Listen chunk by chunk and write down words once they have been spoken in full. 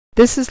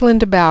This is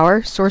Linda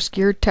Bauer,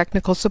 SourceGear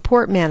Technical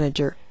Support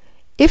Manager.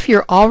 If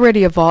you're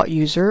already a Vault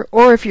user,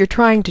 or if you're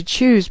trying to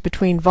choose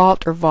between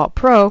Vault or Vault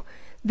Pro,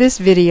 this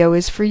video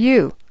is for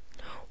you.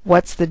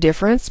 What's the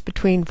difference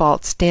between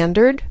Vault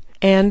Standard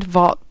and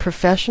Vault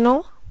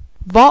Professional?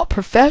 Vault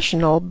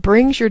Professional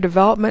brings your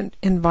development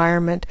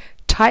environment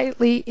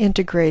tightly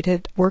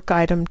integrated work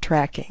item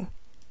tracking.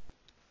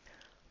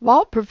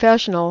 Vault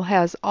Professional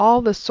has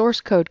all the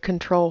source code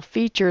control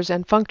features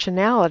and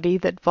functionality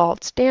that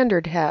Vault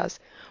Standard has,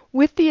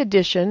 with the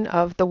addition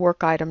of the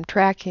work item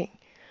tracking.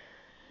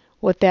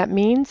 What that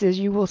means is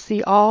you will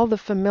see all the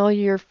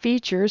familiar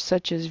features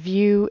such as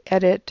view,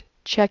 edit,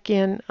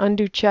 check-in,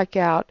 undo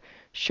checkout,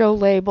 show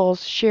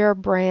labels, share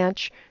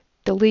branch,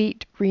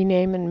 delete,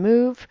 rename, and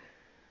move.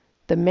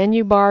 The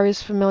menu bar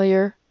is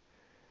familiar.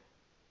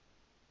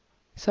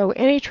 So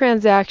any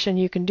transaction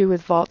you can do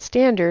with Vault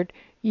Standard,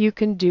 you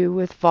can do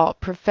with Vault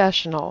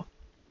Professional.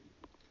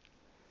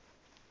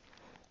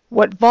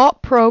 What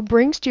Vault Pro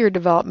brings to your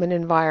development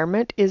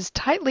environment is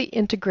tightly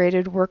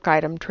integrated work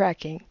item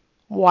tracking.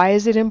 Why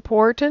is it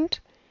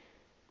important?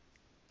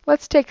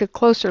 Let's take a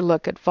closer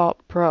look at Vault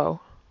Pro.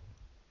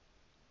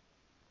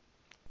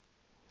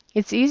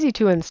 It's easy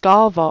to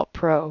install Vault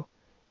Pro.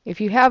 If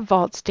you have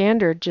Vault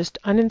Standard, just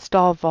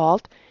uninstall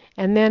Vault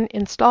and then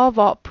install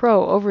Vault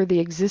Pro over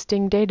the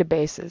existing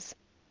databases.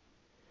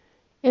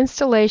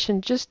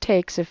 Installation just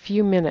takes a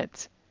few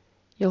minutes.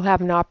 You'll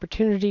have an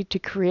opportunity to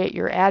create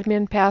your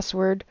admin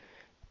password,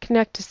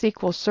 connect to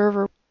SQL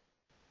Server.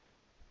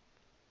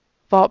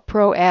 Vault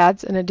Pro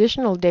adds an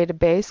additional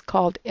database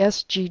called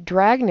SG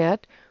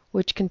Dragnet,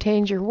 which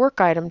contains your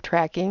work item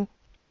tracking,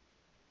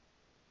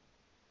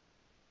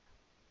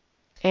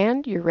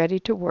 and you're ready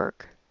to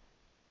work.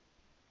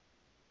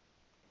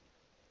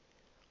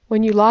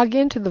 When you log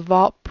into the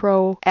Vault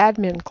Pro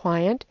admin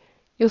client,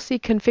 you'll see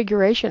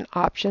configuration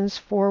options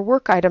for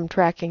work item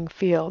tracking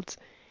fields.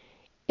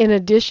 In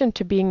addition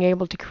to being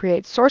able to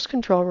create source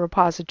control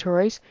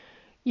repositories,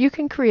 you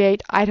can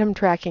create item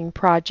tracking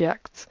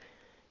projects.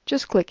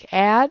 Just click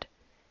Add,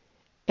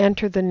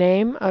 enter the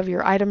name of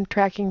your item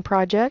tracking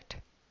project,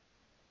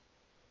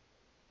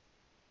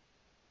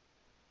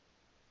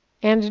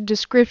 and a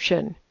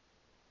description.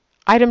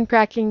 Item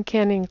tracking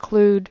can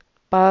include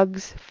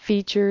bugs,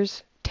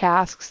 features,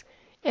 tasks,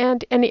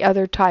 and any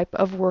other type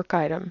of work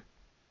item.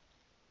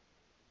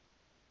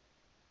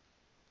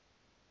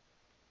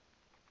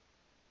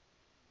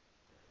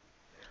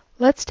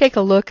 Let's take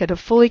a look at a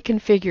fully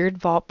configured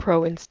Vault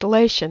Pro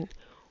installation.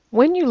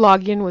 When you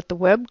log in with the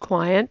web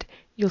client,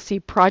 you'll see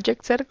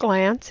Projects at a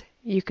glance.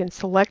 You can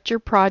select your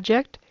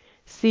project,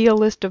 see a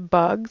list of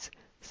bugs,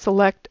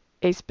 select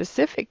a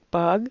specific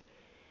bug.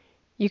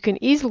 You can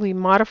easily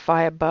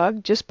modify a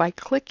bug just by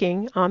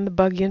clicking on the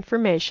bug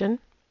information.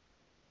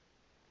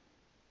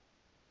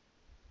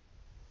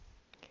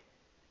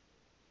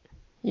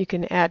 You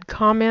can add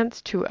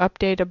comments to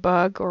update a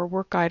bug or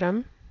work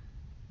item.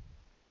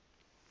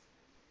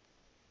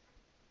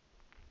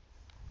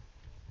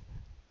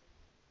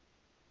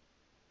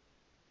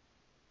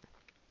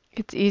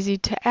 It's easy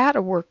to add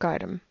a work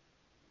item.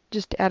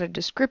 Just add a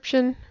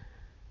description,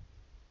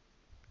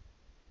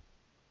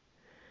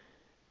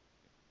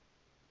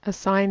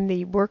 assign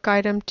the work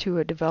item to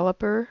a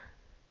developer,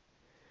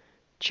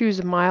 choose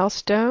a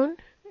milestone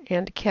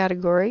and a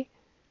category.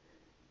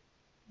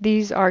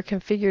 These are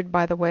configured,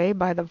 by the way,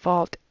 by the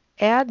Vault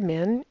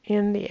admin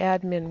in the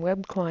admin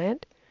web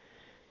client.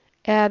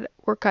 Add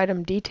work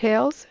item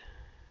details.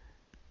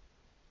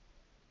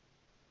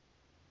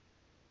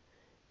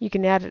 You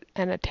can add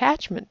an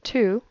attachment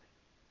too,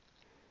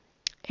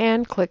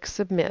 and click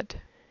Submit.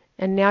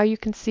 And now you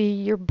can see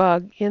your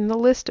bug in the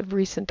list of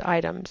recent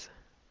items.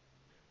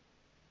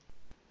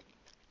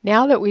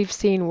 Now that we've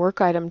seen work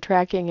item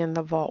tracking in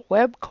the Vault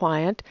web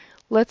client,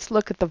 let's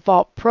look at the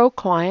Vault Pro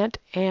client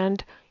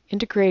and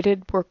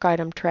integrated work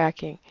item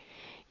tracking.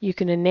 You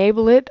can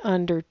enable it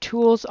under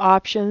Tools,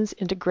 Options,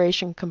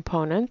 Integration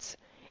Components,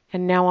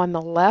 and now on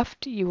the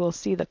left you will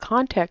see the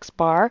context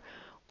bar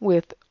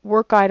with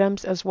work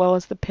items as well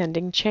as the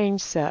pending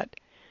change set.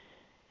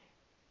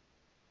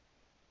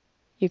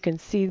 You can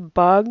see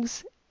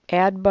bugs,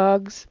 add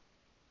bugs,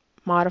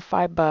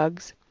 modify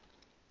bugs,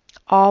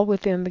 all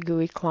within the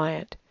GUI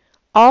client.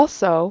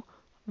 Also,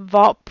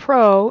 Vault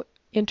Pro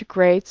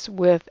integrates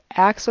with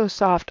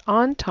Axosoft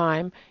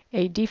OnTime,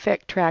 a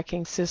defect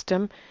tracking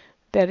system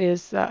that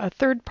is a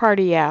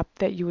third-party app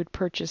that you would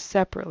purchase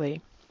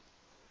separately.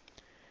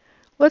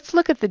 Let's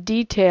look at the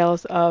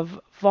details of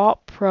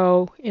Vault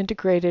Pro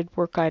integrated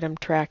work item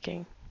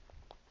tracking.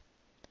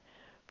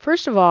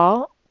 First of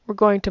all, we're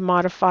going to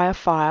modify a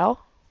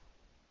file,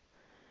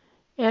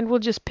 and we'll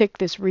just pick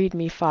this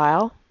README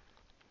file.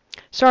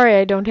 Sorry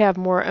I don't have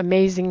more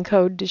amazing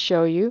code to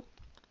show you.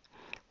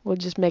 We'll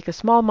just make a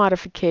small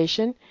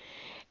modification,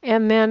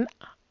 and then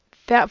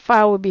that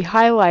file will be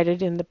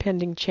highlighted in the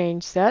pending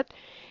change set,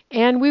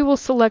 and we will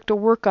select a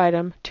work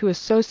item to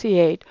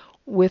associate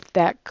with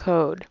that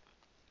code.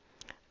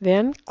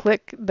 Then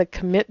click the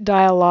Commit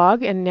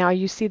dialog, and now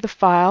you see the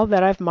file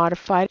that I've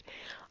modified.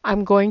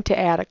 I'm going to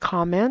add a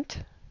comment.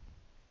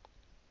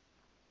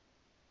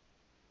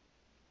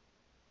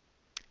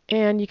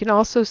 And you can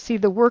also see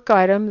the work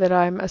item that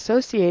I'm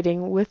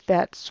associating with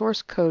that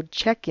source code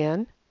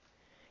check-in.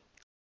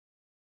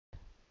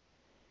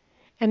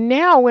 And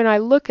now when I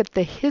look at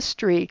the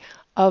history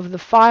of the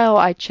file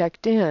I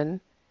checked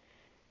in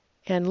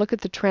and look at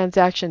the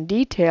transaction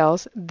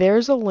details,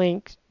 there's a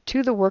link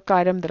to the work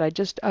item that I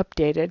just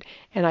updated,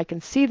 and I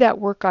can see that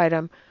work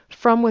item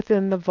from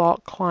within the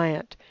Vault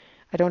client.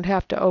 I don't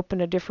have to open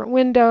a different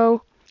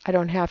window. I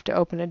don't have to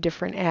open a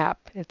different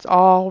app. It's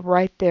all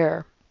right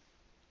there.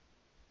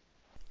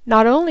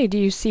 Not only do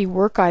you see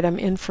work item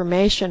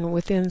information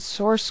within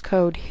source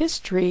code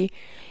history,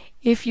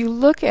 if you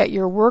look at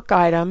your work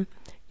item,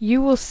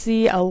 you will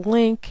see a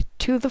link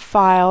to the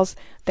files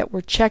that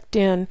were checked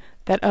in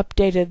that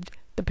updated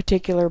the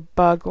particular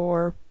bug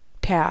or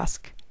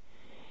task.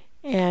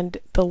 And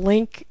the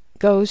link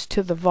goes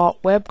to the Vault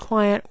web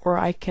client where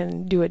I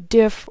can do a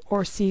diff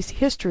or see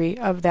history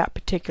of that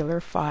particular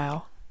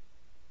file.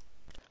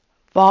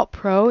 Vault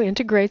Pro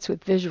integrates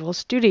with Visual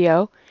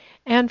Studio,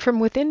 and from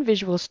within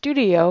Visual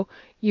Studio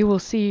you will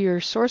see your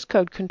source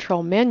code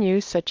control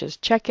menus such as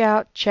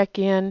Checkout,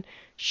 Check-in,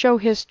 Show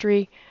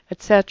History,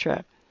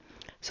 etc.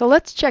 So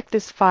let's check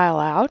this file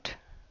out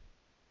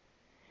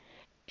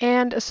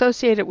and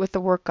associate it with the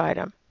work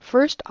item.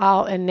 First,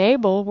 I'll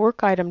enable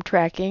work item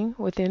tracking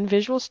within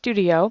Visual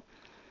Studio,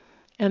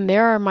 and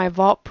there are my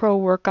Vault Pro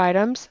work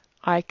items.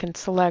 I can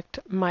select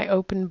my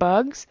open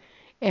bugs,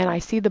 and I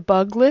see the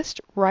bug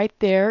list right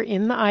there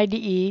in the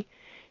IDE.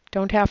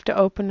 Don't have to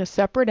open a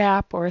separate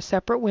app or a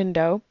separate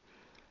window.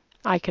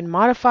 I can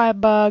modify a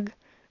bug,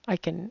 I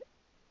can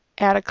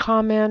add a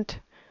comment,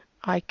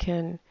 I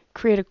can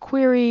create a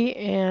query,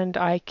 and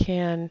I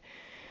can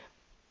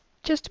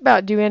just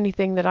about do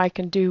anything that I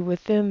can do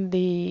within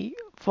the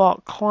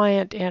Vault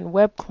client and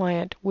web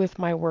client with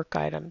my work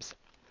items.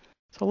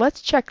 So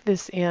let's check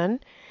this in,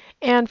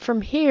 and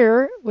from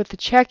here with the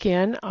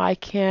check-in I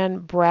can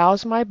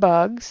browse my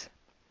bugs,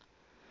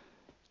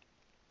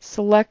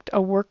 select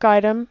a work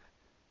item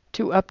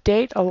to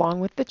update along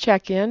with the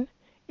check-in.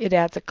 It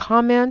adds a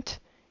comment,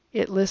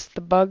 it lists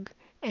the bug,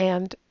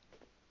 and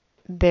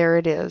there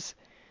it is.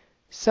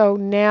 So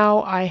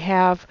now I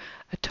have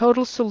a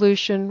total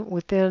solution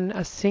within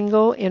a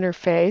single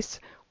interface,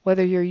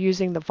 whether you're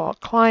using the Vault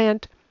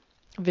client,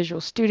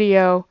 Visual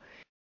Studio.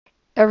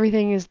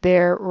 Everything is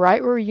there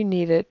right where you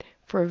need it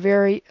for a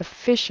very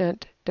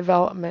efficient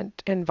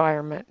development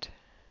environment.